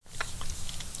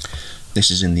This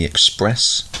is in the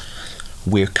Express.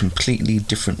 We're completely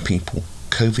different people.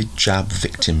 COVID jab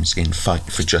victims in fight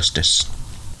for justice.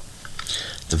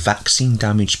 The Vaccine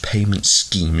Damage Payment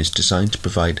Scheme is designed to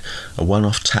provide a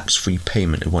one-off tax-free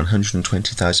payment of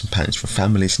 £120,000 for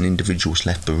families and individuals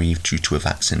left bereaved due to a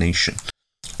vaccination.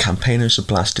 Campaigners have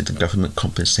blasted the government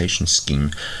compensation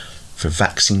scheme for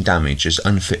vaccine damage as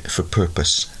unfit for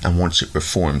purpose and wants it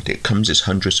reformed. It comes as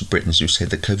hundreds of Britons who say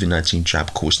the COVID-19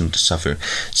 jab caused them to suffer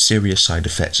serious side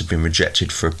effects have been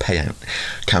rejected for a payout.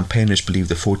 Campaigners believe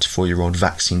the 44-year-old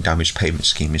vaccine damage payment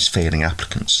scheme is failing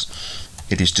applicants.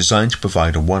 It is designed to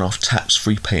provide a one-off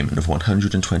tax-free payment of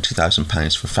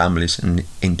 £120,000 for families and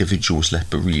individuals left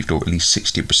bereaved or at least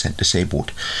 60%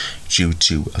 disabled due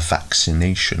to a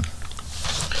vaccination.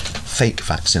 Fake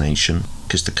vaccination,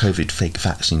 because the COVID fake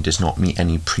vaccine does not meet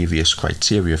any previous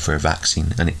criteria for a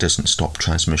vaccine and it doesn't stop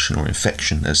transmission or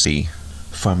infection, as the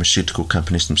pharmaceutical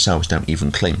companies themselves don't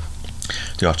even claim.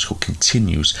 The article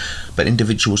continues, but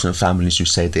individuals and families who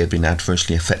say they have been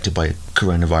adversely affected by a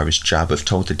coronavirus jab have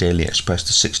told the Daily Express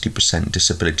the 60%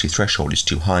 disability threshold is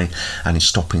too high and is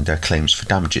stopping their claims for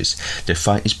damages. Their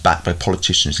fight is backed by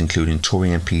politicians including Tory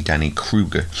MP Danny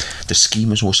Kruger. The scheme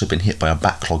has also been hit by a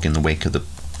backlog in the wake of the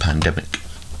pandemic,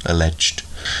 alleged.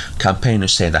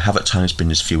 Campaigners say there have at times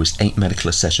been as few as 8 medical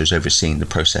assessors overseeing the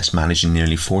process, managing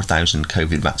nearly 4,000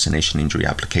 COVID vaccination injury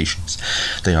applications.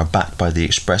 They are backed by the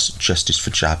Express Justice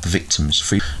for Jab Victims.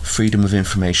 Freedom of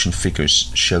Information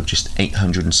figures show just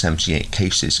 878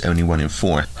 cases, only 1 in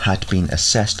 4, had been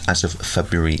assessed as of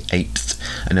February 8th,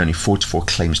 and only 44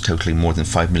 claims totaling more than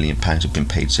 £5 million have been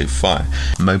paid so far.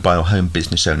 Mobile home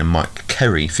business owner Mark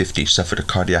Kerry, 50, suffered a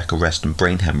cardiac arrest and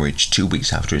brain hemorrhage 2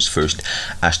 weeks after his first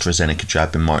AstraZeneca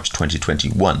jab in March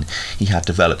 2021. He had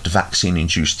developed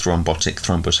vaccine-induced thrombotic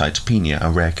thrombocytopenia, a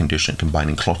rare condition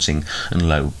combining clotting and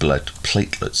low blood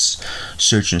platelets.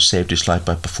 Surgeons saved his life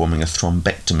by performing a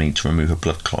thrombectomy to remove a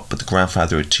blood clot, but the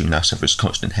grandfather of 2 now suffers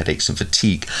constant headaches and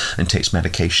fatigue and takes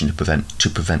medication to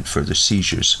prevent further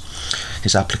seizures.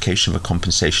 His application for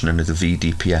compensation under the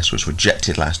VDPS was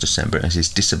rejected last December as his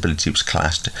disability was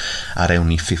classed at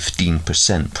only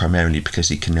 15%, primarily because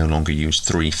he can no longer use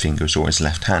 3 fingers or his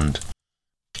left hand.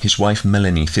 His wife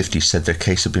Melanie, 50, said their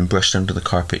case had been brushed under the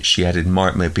carpet. She added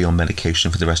Mark may be on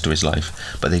medication for the rest of his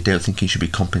life, but they don't think he should be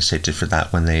compensated for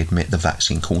that when they admit the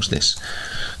vaccine caused this.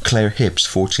 Claire Hibbs,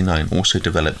 49, also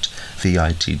developed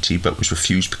VITT but was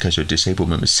refused because her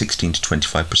disablement was 16 to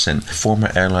 25%. The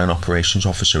former airline operations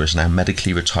officer is now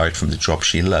medically retired from the job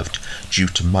she loved due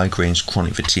to migraines,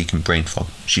 chronic fatigue and brain fog.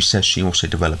 She says she also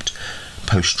developed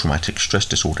post-traumatic stress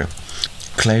disorder.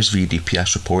 Claire's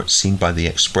VDPS report, seen by the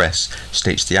Express,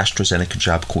 states the AstraZeneca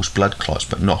jab caused blood clots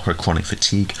but not her chronic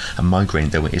fatigue and migraine,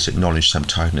 though it is acknowledged some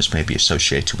tiredness may be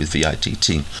associated with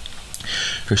VITT.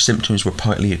 Her symptoms were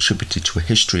partly attributed to a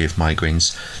history of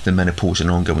migraines, the menopause and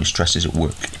ongoing stresses at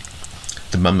work.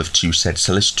 The mum of 2 said,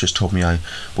 solicitors told me I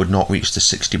would not reach the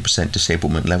 60%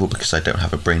 disablement level because I don't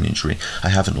have a brain injury. I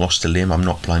haven't lost a limb, I'm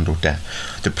not blind or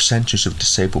deaf. The percentage of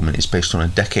disablement is based on a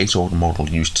decades-old model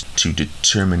used to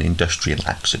determine industrial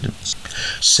accidents.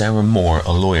 Sarah Moore,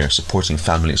 a lawyer supporting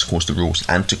families, calls the rules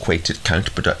antiquated,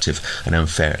 counterproductive and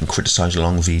unfair and criticised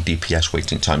long VDPS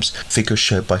waiting times. Figures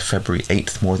showed by February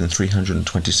 8th more than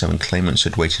 327 claimants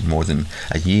had waited more than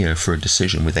a year for a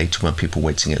decision, with 81 people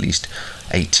waiting at least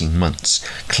 18 months.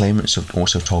 Claimants have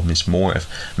also told Ms. Moore of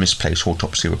misplaced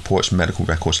autopsy reports, medical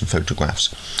records and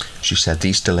photographs. She said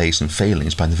these delays and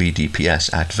failings by the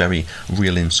VDPS add very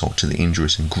real insult to the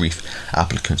injuries and grief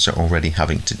applicants are already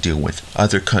having to deal with.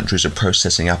 Other countries are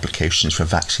processing applications for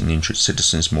vaccine-injured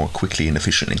citizens more quickly and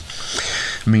efficiently.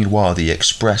 Meanwhile, the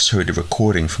Express heard a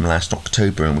recording from last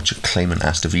October in which a claimant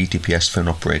asked a VDPS phone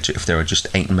operator if there are just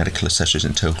 8 medical assessors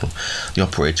in total. The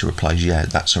operator replies, yeah,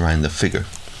 that's around the figure.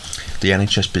 The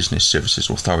NHS Business Services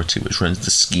Authority, which runs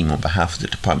the scheme on behalf of the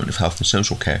Department of Health and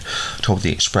Social Care, told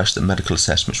the Express that medical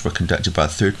assessments were conducted by a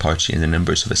third party and the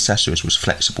numbers of assessors was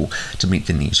flexible to meet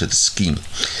the needs of the scheme.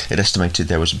 It estimated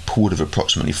there was a pool of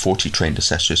approximately 40 trained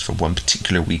assessors for one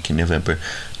particular week in November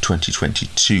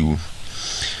 2022.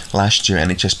 Last year,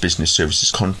 NHS Business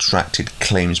Services contracted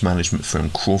claims management firm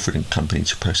Crawford & Company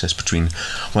to process between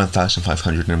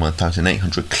 1,500 and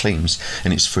 1,800 claims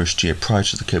in its first year. Prior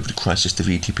to the COVID crisis, the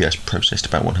VDPS processed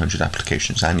about 100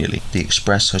 applications annually. The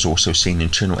Express has also seen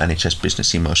internal NHS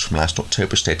business emails from last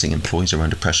October stating employees are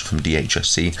under pressure from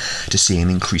DHSC to see an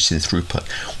increase in throughput.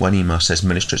 One email says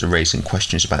ministers are raising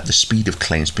questions about the speed of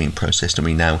claims being processed and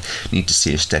we now need to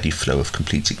see a steady flow of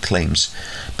completed claims.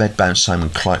 Bedbound Simon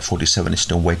Clark, 47, is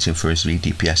still waiting waiting for his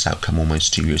VDPS outcome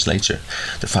almost 2 years later.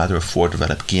 The father of 4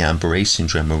 developed Guillain-Barré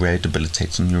syndrome, a rare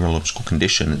debilitating neurological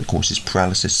condition that causes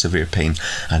paralysis, severe pain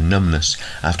and numbness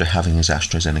after having his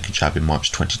AstraZeneca jab in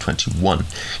March 2021.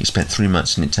 He spent 3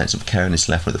 months in intensive care and is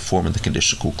left with a form of the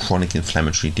condition called chronic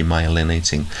inflammatory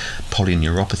demyelinating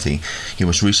polyneuropathy. He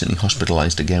was recently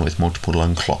hospitalised again with multiple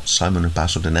lung clots. Simon of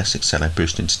Basel in Essex said, "I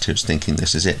burst into tears thinking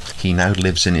this is it." He now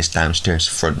lives in his downstairs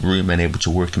front room and able to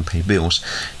work and pay bills.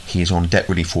 He is on debt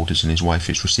relief orders and his wife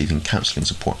is receiving counselling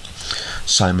support.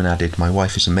 Simon added, "My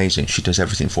wife is amazing. She does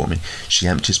everything for me. She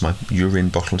empties my urine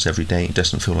bottles every day. It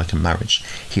doesn't feel like a marriage."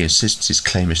 He insists his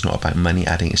claim is not about money,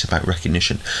 adding it's about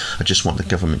recognition. "I just want the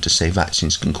government to say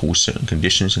vaccines can cause certain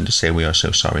conditions and to say we are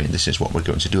so sorry and this is what we're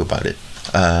going to do about it."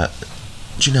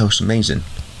 Do you know, it's amazing.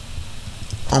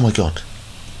 Oh my God.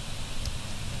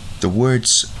 The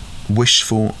words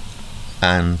wishful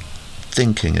and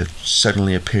thinking have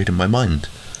suddenly appeared in my mind.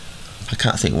 I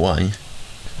can't think why.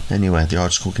 Anyway, the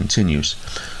article continues.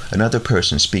 Another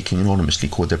person speaking anonymously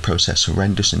called their process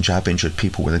horrendous and jab injured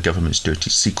people with the government's dirty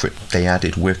secret. They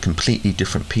added, "We're completely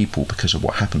different people because of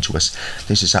what happened to us.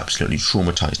 This has absolutely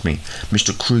traumatised me."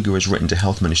 Mr. Kruger has written to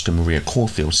Health Minister Maria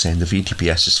Caulfield saying the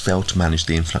VDPS has failed to manage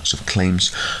the influx of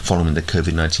claims following the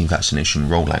COVID-19 vaccination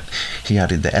rollout. He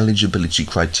added the eligibility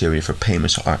criteria for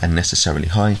payments are unnecessarily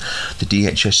high. The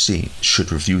DHSC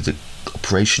should review the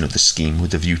operation of the scheme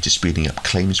with a view to speeding up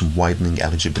claims and widening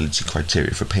eligibility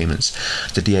criteria for payments.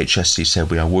 The DHSC said,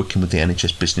 "We are working with the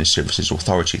NHS Business Services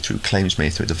Authority through claims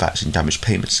made through the Vaccine Damage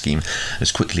Payment Scheme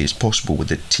as quickly as possible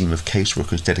with a team of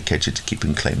caseworkers dedicated to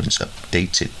keeping claimants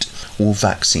updated." All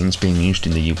vaccines being used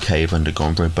in the UK have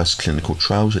undergone robust clinical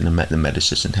trials and have met the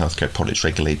Medicines and Healthcare Products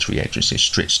Regulatory Agency's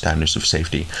strict standards of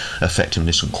safety,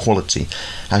 effectiveness and quality.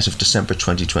 As of December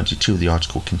 2022, the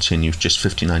article continues, just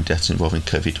 59 deaths involving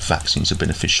COVID vaccines have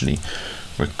been officially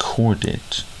recorded.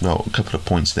 Well, a couple of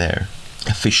points there.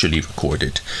 Officially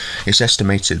recorded. It's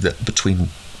estimated that between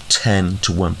 10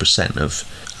 to 1% of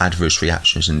adverse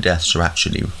reactions and deaths are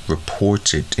actually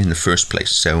reported in the first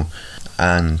place.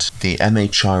 And the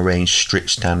MHRA's strict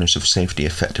standards of safety,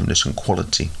 effectiveness and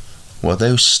quality. Well,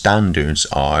 those standards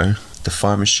are the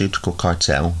pharmaceutical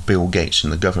cartel, Bill Gates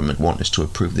and the government want us to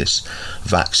approve this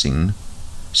vaccine,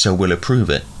 so we'll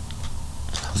approve it.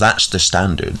 That's the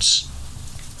standards.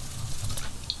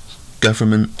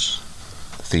 Government,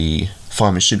 the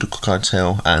pharmaceutical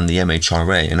cartel and the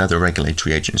MHRA and other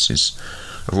regulatory agencies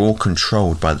are all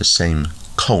controlled by the same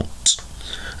cult.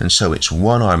 And so it's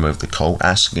one arm of the cult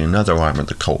asking another arm of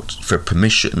the cult for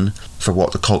permission for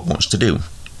what the cult wants to do.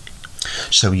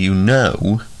 So you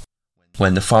know,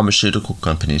 when the pharmaceutical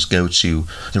companies go to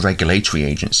the regulatory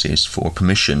agencies for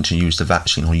permission to use the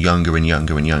vaccine on younger and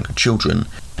younger and younger children,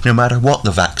 no matter what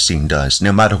the vaccine does,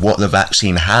 no matter what the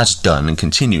vaccine has done and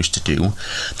continues to do,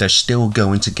 they're still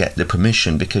going to get the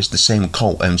permission because the same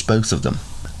cult owns both of them.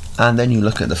 And then you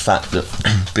look at the fact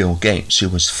that Bill Gates, who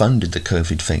has funded the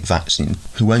COVID fake vaccine,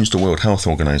 who owns the World Health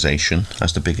Organization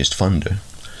as the biggest funder,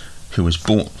 who has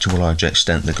bought to a large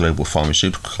extent the global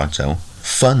pharmaceutical cartel,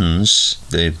 funds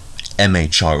the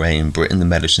MHRA in Britain, the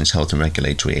Medicines Health and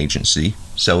Regulatory Agency.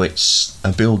 So it's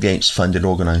a Bill Gates funded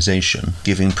organization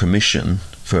giving permission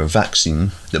for a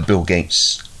vaccine that Bill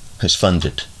Gates has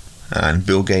funded. And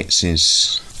Bill Gates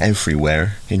is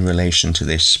everywhere in relation to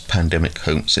this pandemic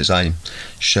hoax, as I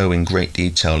show in great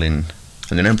detail in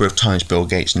the number of times Bill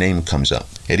Gates' name comes up.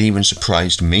 It even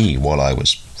surprised me while I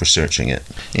was researching it.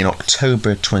 In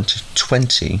October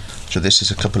 2020, so this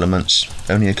is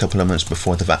only a couple of months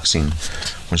before the vaccine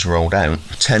was rolled out,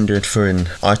 tendered for an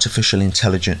artificial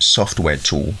intelligence software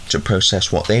tool to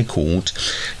process what they called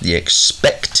the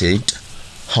expected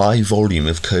high volume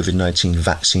of COVID-19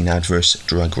 vaccine adverse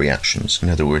drug reactions. In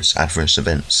other words, adverse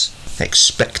events.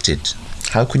 Expected.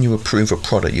 How can you approve a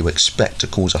product you expect to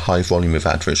cause a high volume of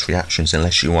adverse reactions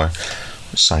unless you are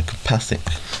psychopathic?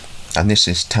 And this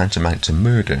is tantamount to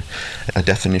murder, a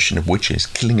definition of which is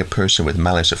killing a person with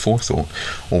malice aforethought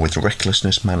or with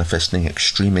recklessness manifesting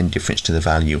extreme indifference to the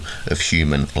value of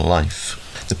human life.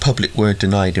 The public were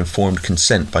denied informed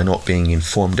consent by not being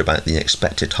informed about the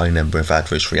expected high number of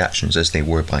adverse reactions as they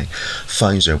were by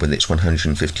Pfizer with its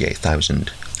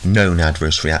 158,000 known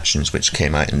adverse reactions, which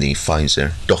came out in the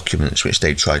Pfizer documents, which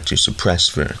they tried to suppress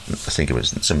for, I think it was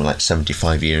something like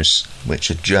 75 years, which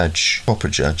a proper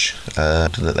judge,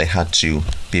 that they had to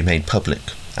be made public.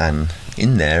 And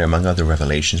in there, among other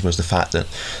revelations, was the fact that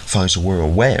Pfizer were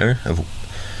aware of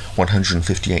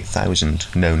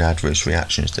 158,000 known adverse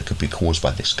reactions that could be caused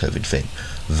by this COVID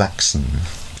vaccine.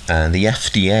 And the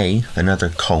FDA, another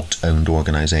cult-owned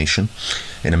organisation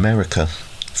in America,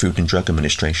 Food and Drug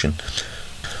Administration,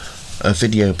 A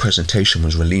video presentation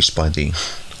was released by the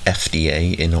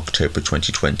FDA in October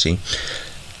 2020.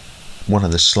 One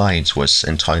of the slides was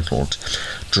entitled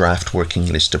Draft Working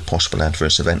List of Possible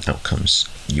Adverse Event Outcomes.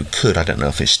 You could, I don't know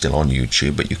if it's still on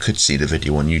YouTube, but you could see the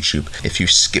video on YouTube. If you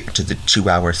skip to the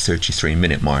 2-hour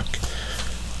 33-minute mark,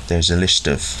 there's a list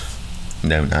of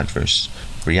known adverse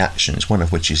reactions, one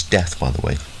of which is death, by the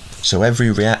way. So every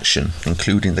reaction,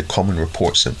 including the common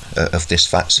reports of this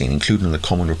vaccine, including the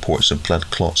common reports of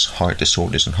blood clots, heart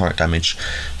disorders and heart damage,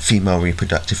 female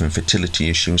reproductive and fertility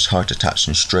issues, heart attacks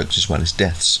and strokes, as well as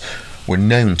deaths, were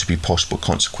known to be possible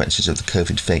consequences of the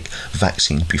COVID fake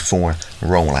vaccine before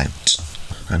rollout.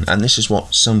 And this is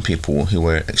what some people who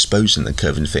were exposing the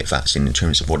COVID fake vaccine in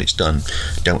terms of what it's done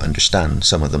don't understand,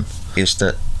 some of them, is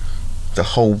that the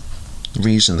whole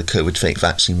reason the COVID fake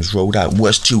vaccine was rolled out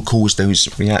was to cause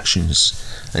those reactions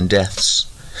and deaths.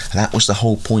 And that was the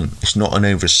whole point. It's not an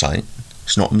oversight,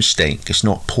 it's not a mistake, it's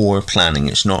not poor planning,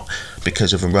 it's not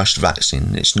because of a rushed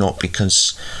vaccine, it's not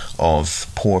because of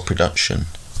poor production.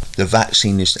 The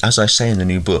vaccine is, as I say in the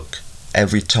new book,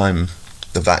 every time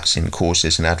the vaccine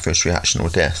causes an adverse reaction or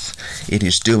death, it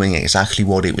is doing exactly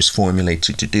what it was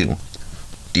formulated to do.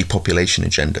 Depopulation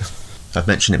agenda. I've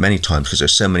mentioned it many times because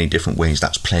there's so many different ways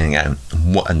that's playing out,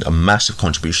 and a massive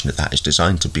contribution to that is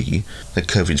designed to be the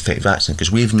COVID fake vaccine,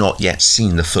 because we've not yet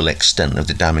seen the full extent of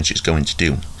the damage it's going to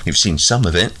do. We've seen some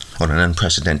of it on an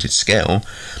unprecedented scale,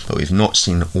 but we've not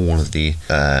seen all of the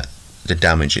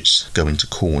damage it's going to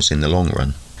cause in the long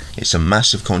run. It's a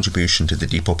massive contribution to the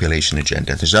depopulation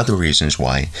agenda. There's other reasons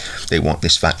why they want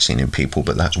this vaccine in people,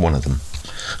 but that's one of them.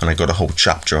 And I got a whole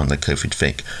chapter on the COVID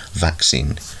fake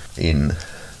vaccine in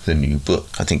the new book.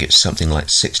 I think it's something like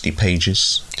 60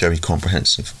 pages, very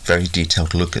comprehensive, very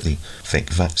detailed look at the fake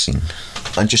vaccine.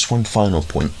 And just one final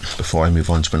point before I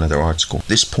move on to another article.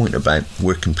 This point about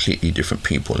we're completely different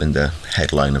people in the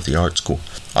headline of the article.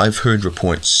 I've heard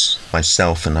reports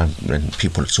myself, and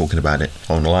people are talking about it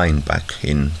online back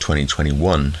in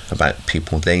 2021, about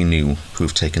people they knew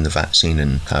who've taken the vaccine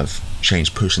and have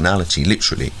changed personality,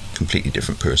 literally completely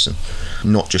different person.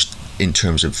 Not just in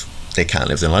terms of they can't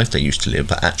live the life they used to live,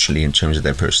 but actually in terms of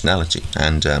their personality.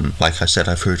 And like I said,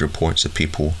 I've heard reports of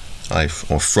people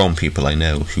from people I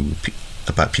know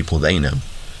about people they know,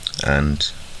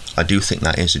 and I do think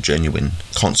that is a genuine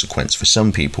consequence for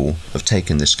some people of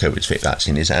taking this COVID fake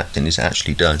vaccine. Is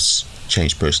actually does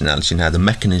change personality. Now the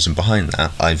mechanism behind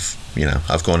that,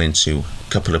 I've gone into a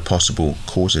couple of possible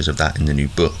causes of that in the new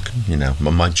book.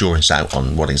 My jaw is out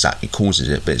on what exactly causes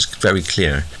it, but it's very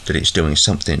clear that it's doing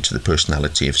something to the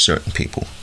personality of certain people.